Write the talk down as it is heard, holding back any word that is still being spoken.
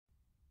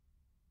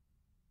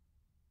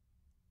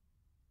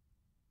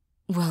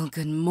Well,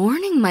 good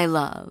morning, my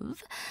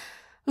love.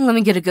 Let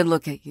me get a good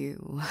look at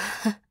you.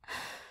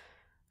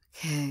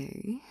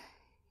 Okay.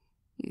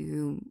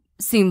 You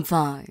seem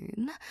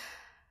fine.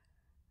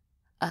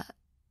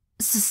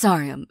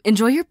 Sorry,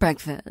 enjoy your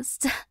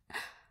breakfast.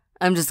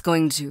 I'm just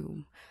going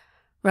to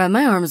wrap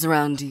my arms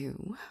around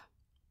you.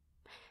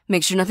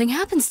 Make sure nothing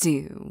happens to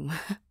you.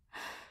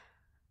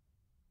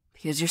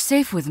 Because you're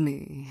safe with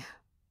me.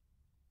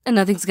 And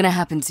nothing's gonna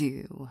happen to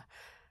you.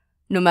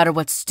 No matter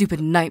what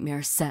stupid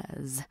nightmare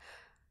says.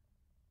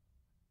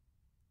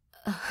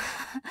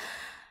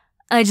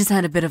 I just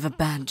had a bit of a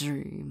bad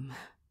dream.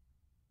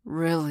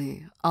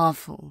 Really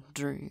awful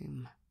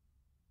dream.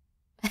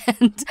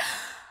 And,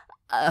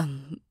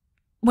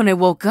 when I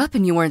woke up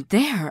and you weren't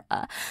there,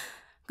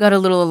 got a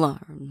little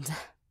alarmed.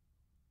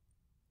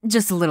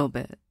 Just a little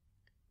bit.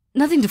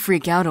 Nothing to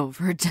freak out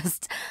over,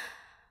 just...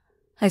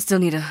 I still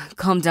need to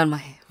calm down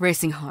my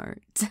racing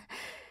heart.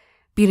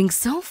 Beating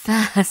so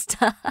fast.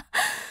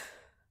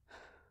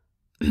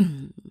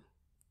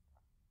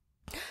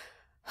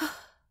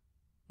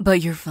 But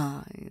you're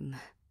fine.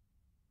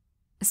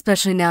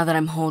 Especially now that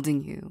I'm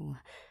holding you.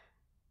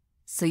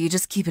 So you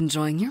just keep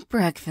enjoying your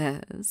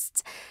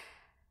breakfast.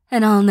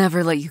 And I'll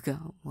never let you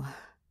go.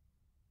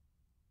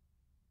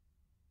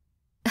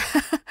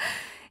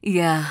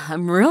 Yeah,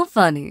 I'm real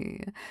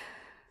funny.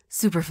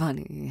 Super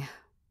funny.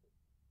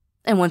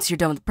 And once you're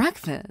done with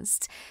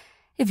breakfast,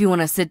 if you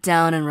want to sit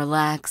down and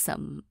relax,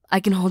 I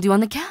can hold you on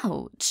the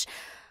couch.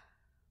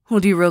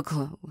 Hold you real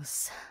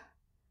close.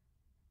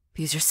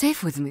 Because you're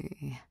safe with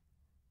me.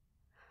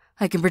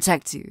 I can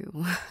protect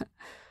you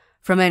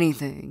from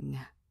anything.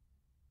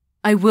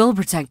 I will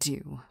protect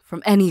you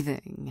from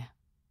anything.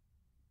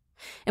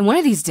 And one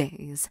of these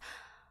days,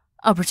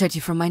 I'll protect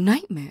you from my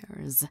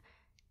nightmares.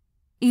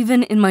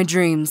 Even in my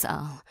dreams,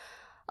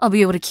 I'll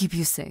be able to keep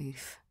you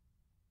safe.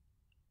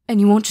 And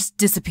you won't just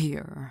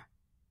disappear.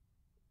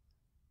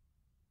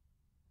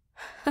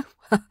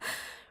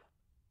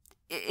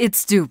 It's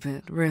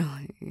stupid,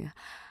 really.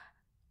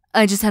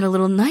 I just had a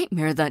little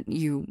nightmare that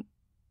you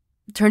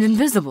turned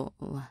invisible.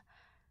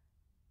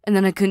 And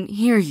then I couldn't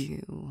hear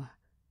you.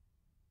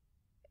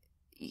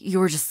 You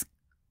were just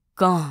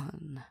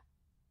gone.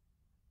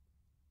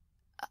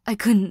 I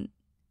couldn't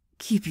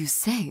keep you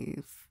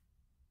safe.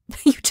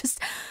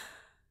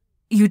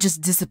 You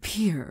just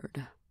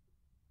disappeared.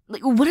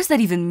 Like, what does that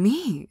even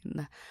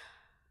mean?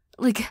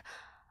 Like,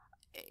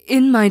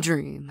 in my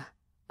dream,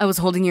 I was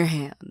holding your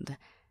hand.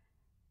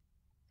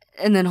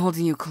 And then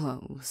holding you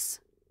close.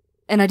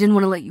 And I didn't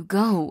want to let you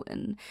go,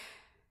 and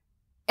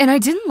I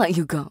didn't let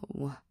you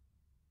go.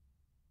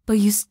 But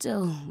you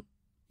still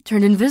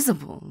turned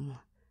invisible.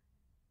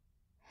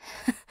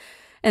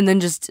 And then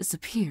just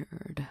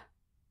disappeared.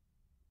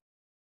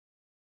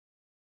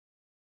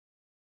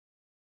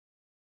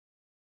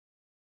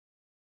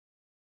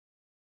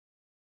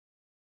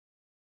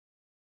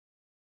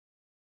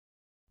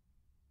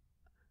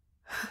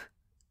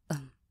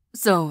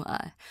 So,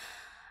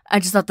 I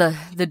just thought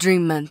the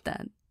dream meant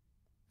that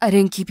I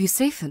didn't keep you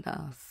safe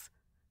enough.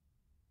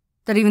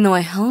 That even though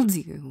I held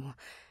you,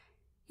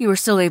 you were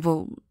still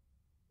able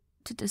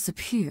to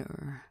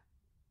disappear.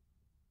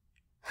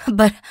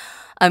 But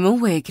I'm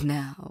awake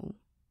now.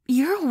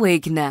 You're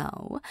awake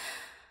now.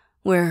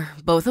 We're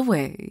both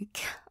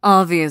awake,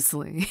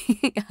 obviously.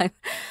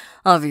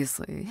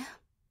 Obviously.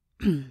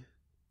 And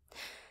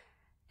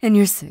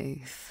you're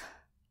safe.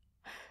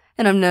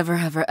 And I'm never,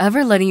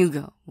 ever letting you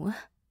go.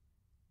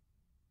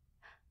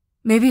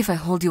 Maybe if I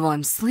hold you while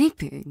I'm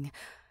sleeping,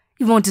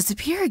 you won't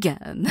disappear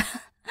again.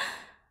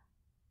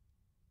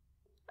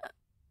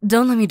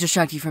 Don't let me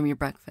distract you from your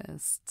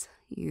breakfast.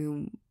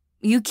 You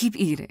keep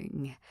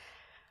eating.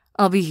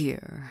 I'll be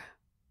here.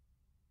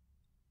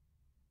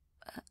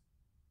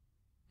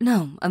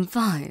 No, I'm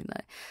fine.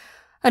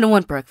 I don't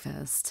want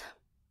breakfast.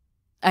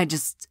 I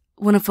just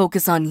want to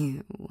focus on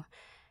you.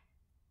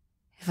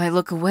 If I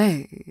look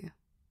away,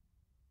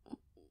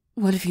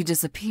 what if you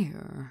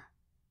disappear?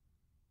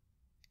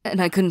 And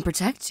I couldn't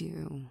protect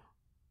you.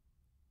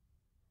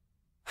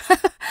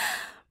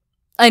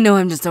 I know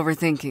I'm just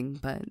overthinking,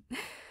 but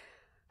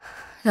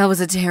that was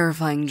a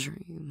terrifying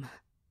dream.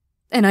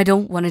 And I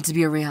don't want it to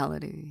be a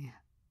reality.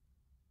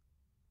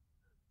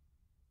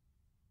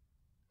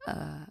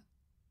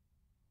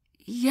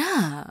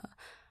 Yeah.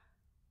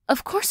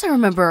 Of course I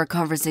remember our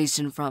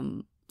conversation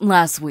from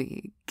last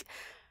week.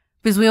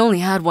 Because we only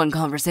had one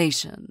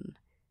conversation.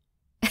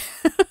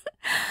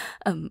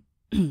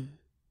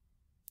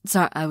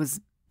 Sorry, I was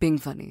being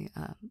funny.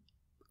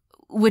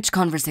 Which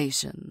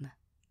conversation?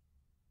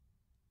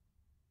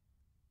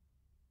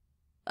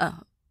 Oh,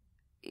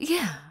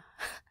 yeah.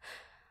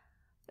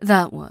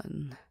 That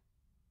one.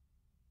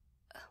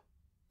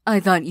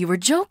 I thought you were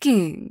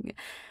joking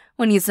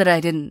when you said I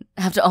didn't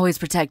have to always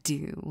protect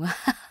you.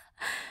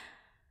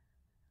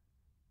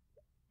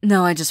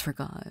 No, I just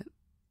forgot.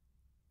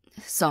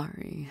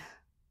 Sorry.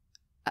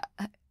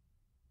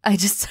 I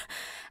just,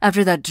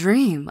 after that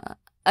dream,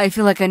 I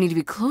feel like I need to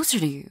be closer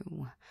to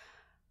you.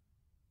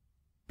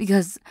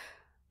 Because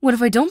what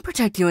if I don't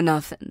protect you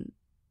enough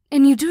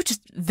and you do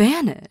just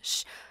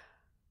vanish.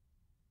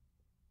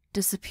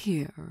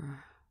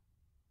 Disappear.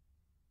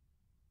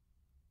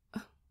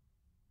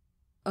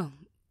 Oh,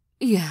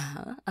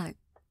 yeah,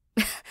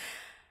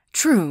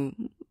 True.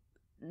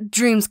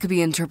 Dreams could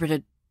be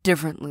interpreted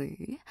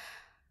differently.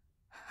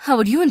 How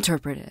would you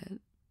interpret it?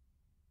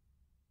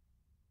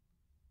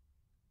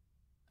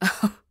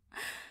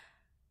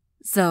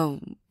 So,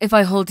 if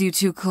I hold you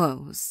too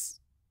close,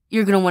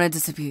 you're gonna want to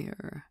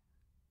disappear.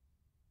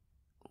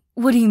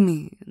 What do you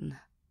mean?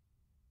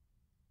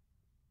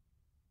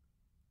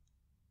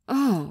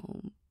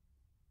 Oh,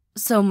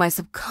 so my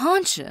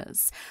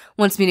subconscious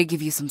wants me to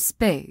give you some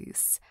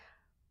space.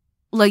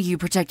 Let you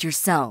protect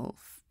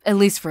yourself, at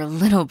least for a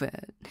little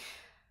bit.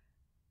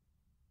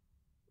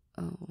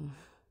 Oh.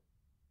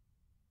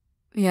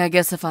 Yeah, I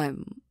guess if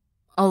I'm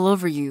all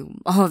over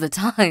you all the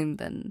time,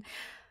 then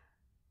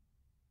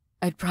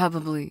I'd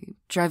probably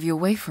drive you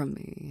away from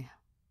me.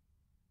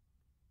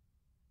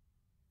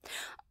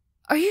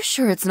 Are you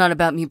sure it's not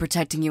about me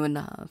protecting you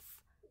enough?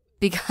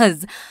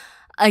 Because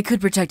I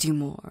could protect you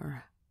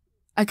more.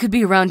 I could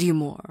be around you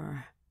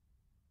more.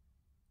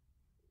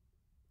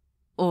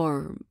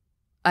 Or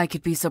I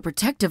could be so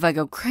protective I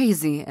go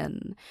crazy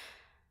and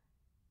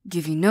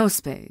give you no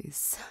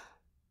space.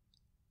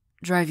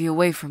 Drive you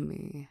away from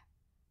me.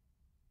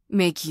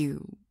 Make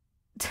you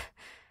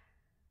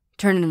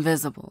turn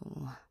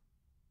invisible.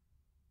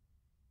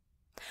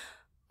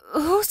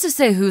 Who's to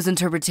say whose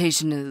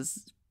interpretation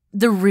is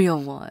the real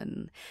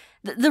one?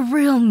 The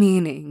real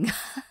meaning?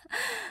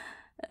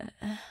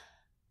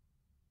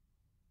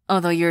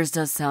 Although yours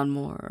does sound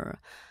more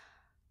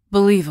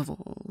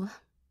believable.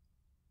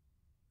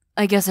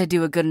 I guess I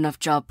do a good enough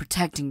job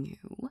protecting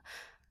you.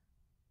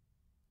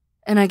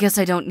 And I guess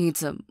I don't need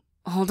to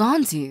hold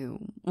on to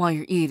you while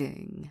you're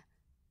eating.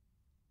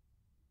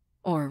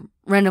 Or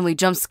randomly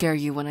jump scare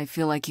you when I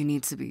feel like you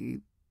need to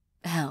be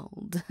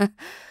held.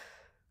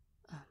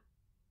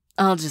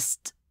 I'll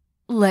just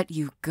let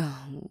you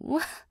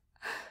go.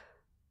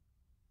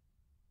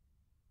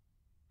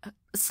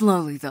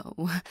 Slowly,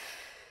 though.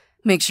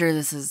 Make sure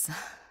this is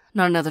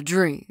not another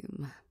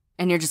dream,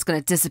 and you're just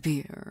gonna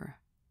disappear.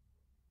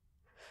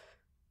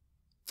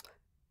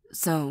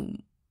 So,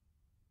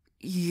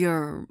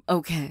 you're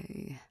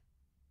okay.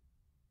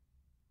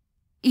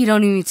 You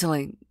don't need me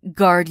to,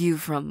 guard you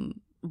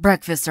from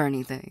breakfast or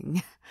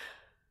anything.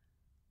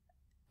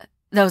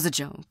 That was a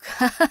joke.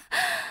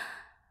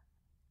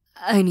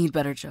 I need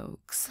better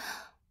jokes.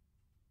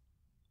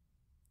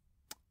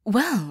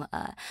 Well,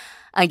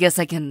 I guess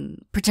I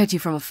can protect you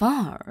from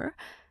afar.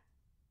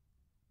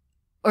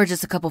 Or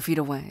just a couple feet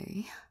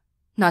away.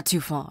 Not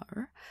too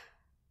far.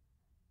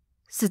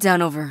 Sit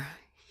down over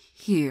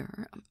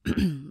here.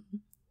 And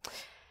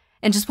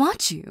just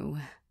watch you.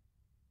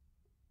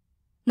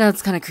 Now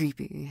it's kind of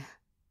creepy.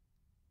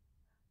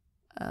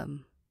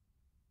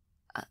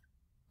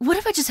 What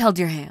if I just held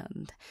your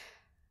hand?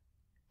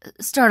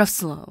 Start off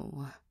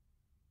slow.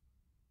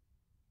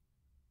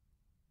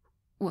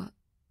 What?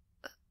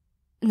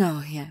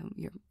 No, yeah,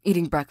 you're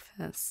eating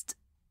breakfast.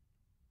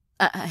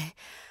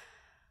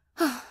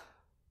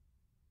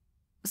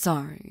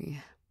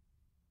 Sorry.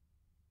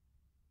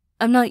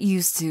 I'm not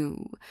used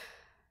to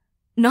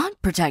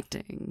not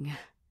protecting.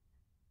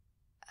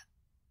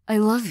 I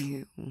love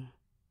you.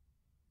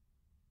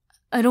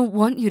 I don't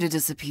want you to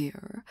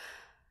disappear.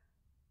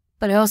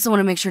 But I also want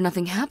to make sure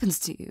nothing happens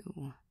to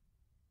you.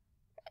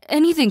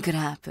 Anything could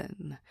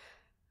happen.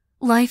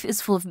 Life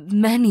is full of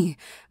many,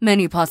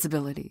 many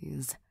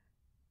possibilities.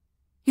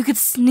 You could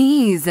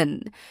sneeze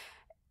and,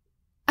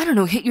 I don't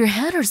know, hit your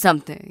head or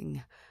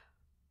something.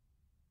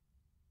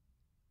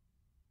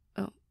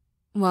 Oh,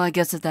 well, I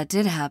guess if that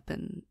did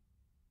happen,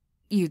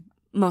 you'd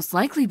most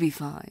likely be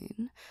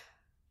fine.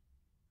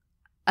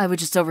 I would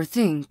just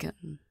overthink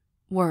and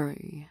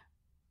worry.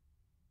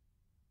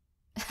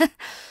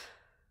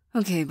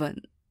 Okay, but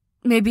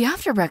maybe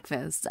after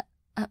breakfast.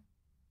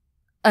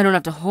 I don't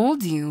have to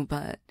hold you,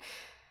 but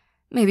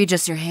maybe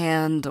just your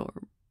hand or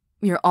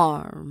your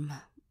arm.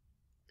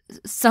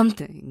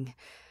 Something.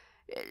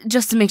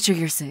 Just to make sure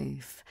you're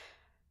safe.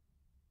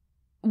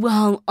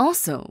 While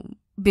also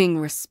being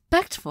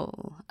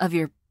respectful of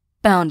your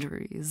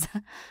boundaries.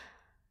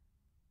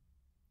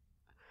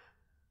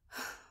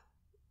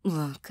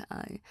 Look,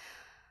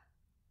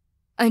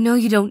 I know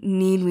you don't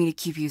need me to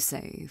keep you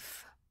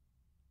safe.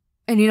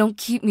 And you don't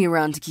keep me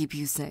around to keep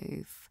you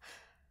safe.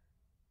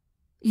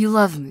 You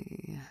love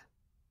me.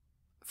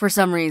 For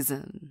some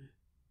reason.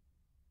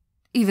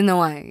 Even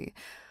though I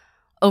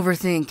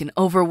overthink and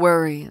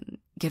overworry and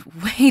get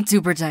way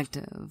too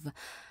protective.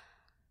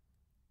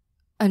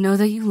 I know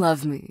that you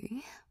love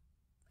me.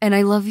 And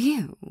I love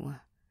you.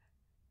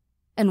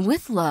 And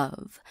with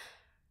love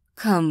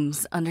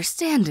comes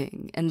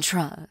understanding and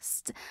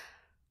trust.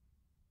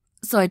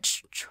 So I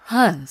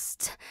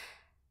trust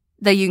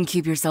that you can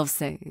keep yourself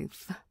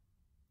safe.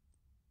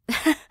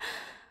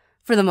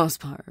 For the most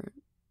part.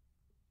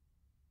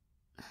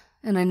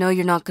 And I know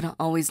you're not gonna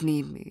always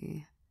need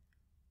me.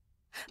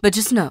 But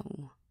just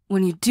know,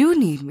 when you do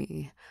need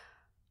me,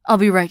 I'll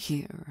be right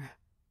here.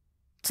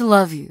 To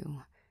love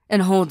you,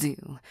 and hold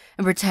you,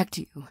 and protect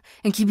you,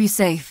 and keep you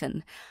safe,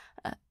 and,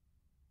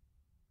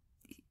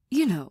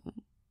 you know,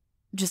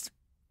 just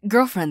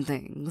girlfriend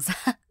things.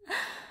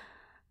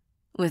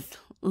 With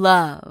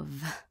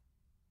love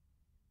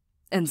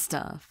and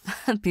stuff.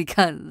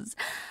 Because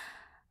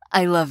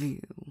I love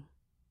you.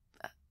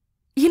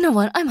 You know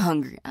what? I'm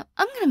hungry.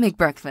 I'm gonna make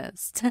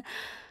breakfast.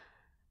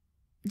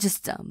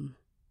 Just,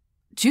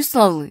 chew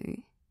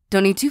slowly.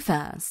 Don't eat too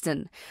fast.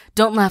 And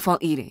don't laugh while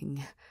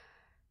eating.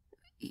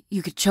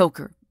 You could choke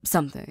or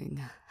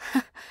something.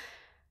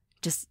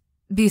 Just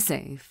be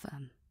safe.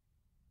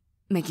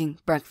 Making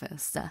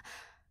breakfast.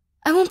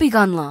 I won't be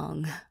gone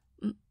long,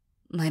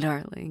 my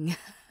darling.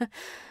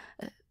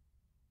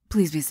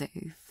 Please be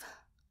safe.